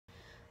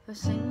Oh,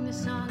 sing the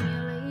song, you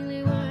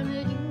Laily worm,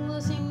 that you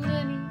will sing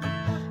to me.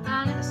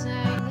 I never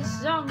sang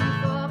this song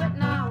before, but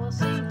now I'll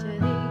sing to thee.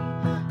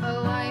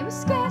 Oh, I was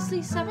scarcely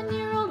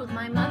 7-year-old with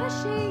my mother,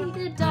 she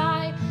did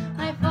die.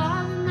 My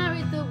father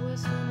married the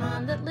worst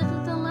woman that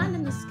lived the land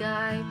in the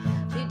sky.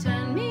 She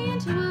turned me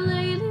into a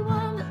Laily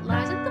worm that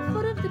lies at the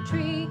foot of the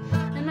tree.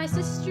 And my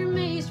sister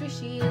Maze, where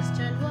she is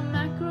turned to a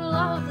mackerel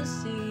of the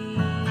sea.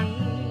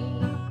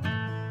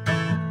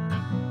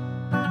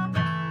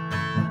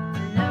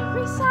 And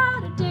every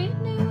Saturday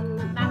at noon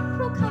the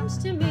mackerel comes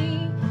to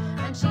me,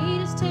 and she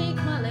just take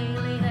my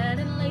Laily head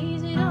and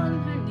lays it on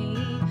her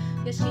knee.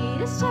 Yes, she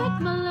just take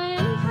my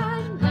Laily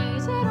head and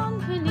lays it on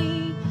her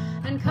knee,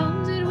 and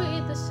combs it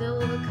with a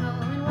silver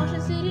comb and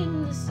washes it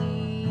in the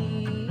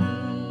sea.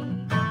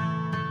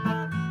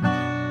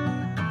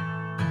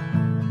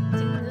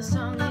 Sing the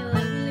song, you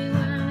Laily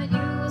worm, that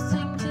you will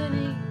sing to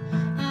me.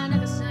 I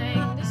never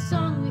sang this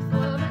song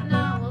before, but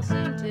now I'll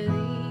sing to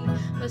thee.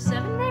 For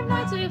 7 brave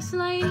nights I have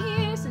slain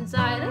here since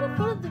I lay at the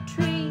foot of the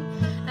tree.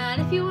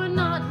 And if you were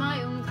not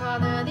my own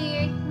father, the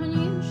 8th one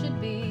you should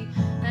be.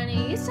 And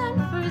he sent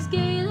for his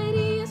gay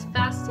lady as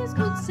fast as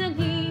could send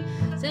he,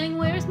 saying,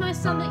 "Where's my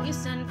son that you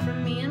sent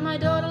from me, and my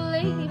daughter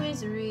Lady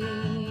Misery?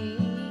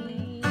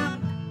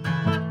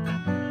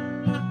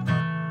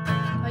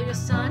 Oh, your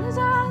son is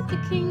at the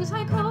king's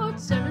high court,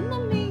 serving the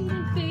meat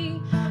and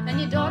fee, and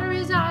your daughter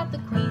is at the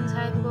queen's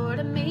high court,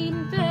 a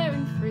maiden fair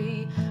and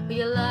free. Oh,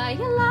 you lie,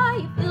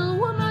 you ill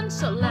woman,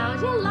 so loud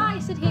you lie,"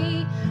 said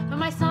he, "for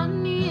my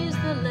son he is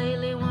the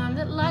Laily worm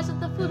that lies at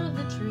the foot of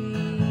the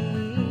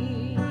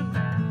tree."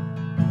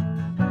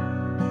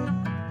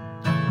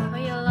 Oh,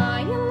 you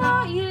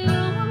lie, you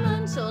ill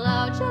woman, so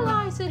loud you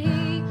lie, said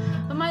he,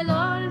 "but my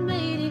lord and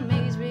lady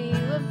Maysbury,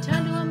 you have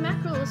turned to a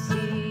mackerel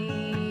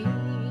sea."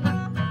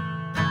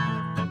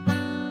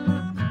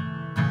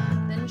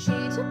 Then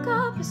she took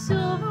up a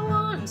silver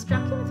one and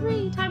struck him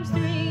 3 times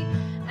 3,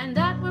 and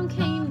that one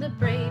came the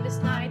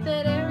bravest knight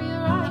that e'er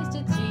your eyes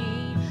did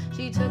see.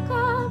 She took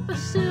up a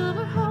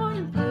silver horn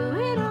and blew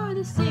it o'er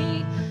the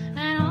sea,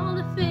 and all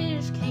the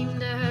fish came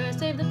to her,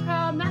 save the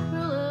proud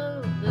mackerel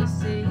of the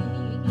sea.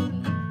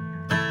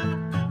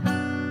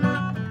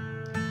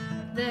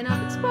 Then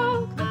up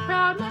spoke the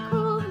proud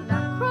mackerel, the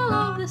mackerel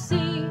of the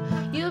sea.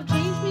 "You have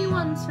changed me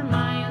once from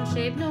my own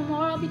shape, no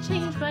more I'll be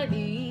changed by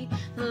thee.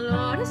 The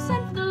Lord has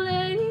sent for the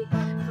lady,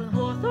 for the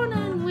hawthorn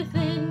and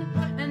within,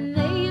 and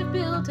they have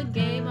built a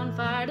gay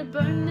bonfire to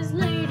burn his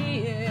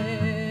lady in."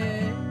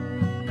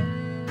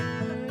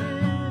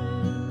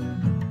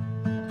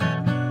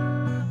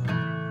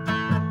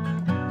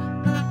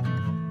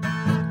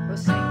 Oh,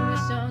 sing the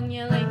song,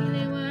 you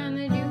Laily worm,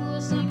 that you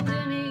will sing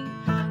to me.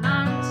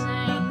 I never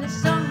sang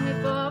this song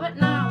before, but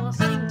now I'll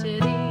sing to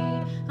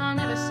thee. I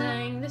never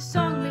sang this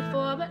song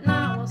before, but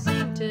now I'll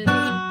sing to thee.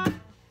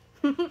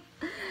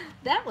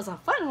 That was a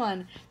fun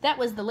one. That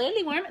was the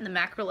Laily worm and the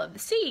mackerel of the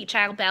sea,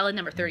 child ballad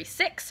number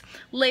 36.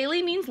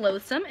 Laily means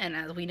loathsome, and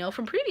as we know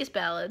from previous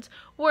ballads,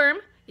 worm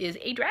is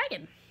a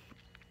dragon.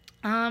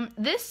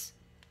 This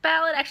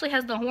ballad actually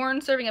has the horn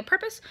serving a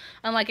purpose,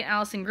 unlike in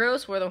Alison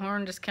Gross, where the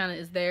horn just kind of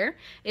is there.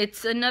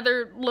 It's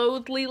another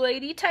loathly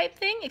lady type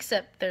thing,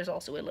 except there's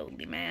also a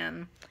loathly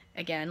man.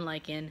 Again,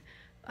 like in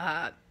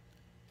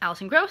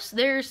Alison Gross,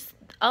 there's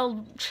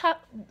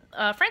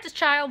Francis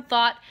Child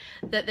thought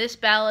that this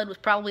ballad was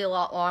probably a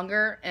lot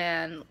longer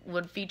and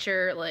would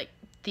feature like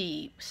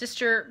the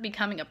sister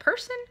becoming a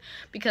person,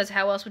 because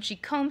how else would she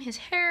comb his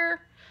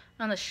hair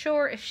on the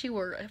shore if she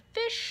were a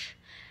fish?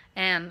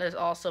 And there's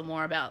also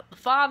more about the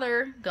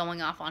father going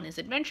off on his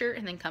adventure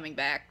and then coming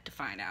back to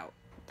find out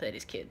that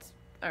his kids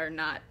are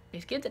not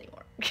his kids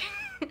anymore.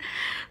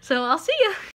 So I'll see ya.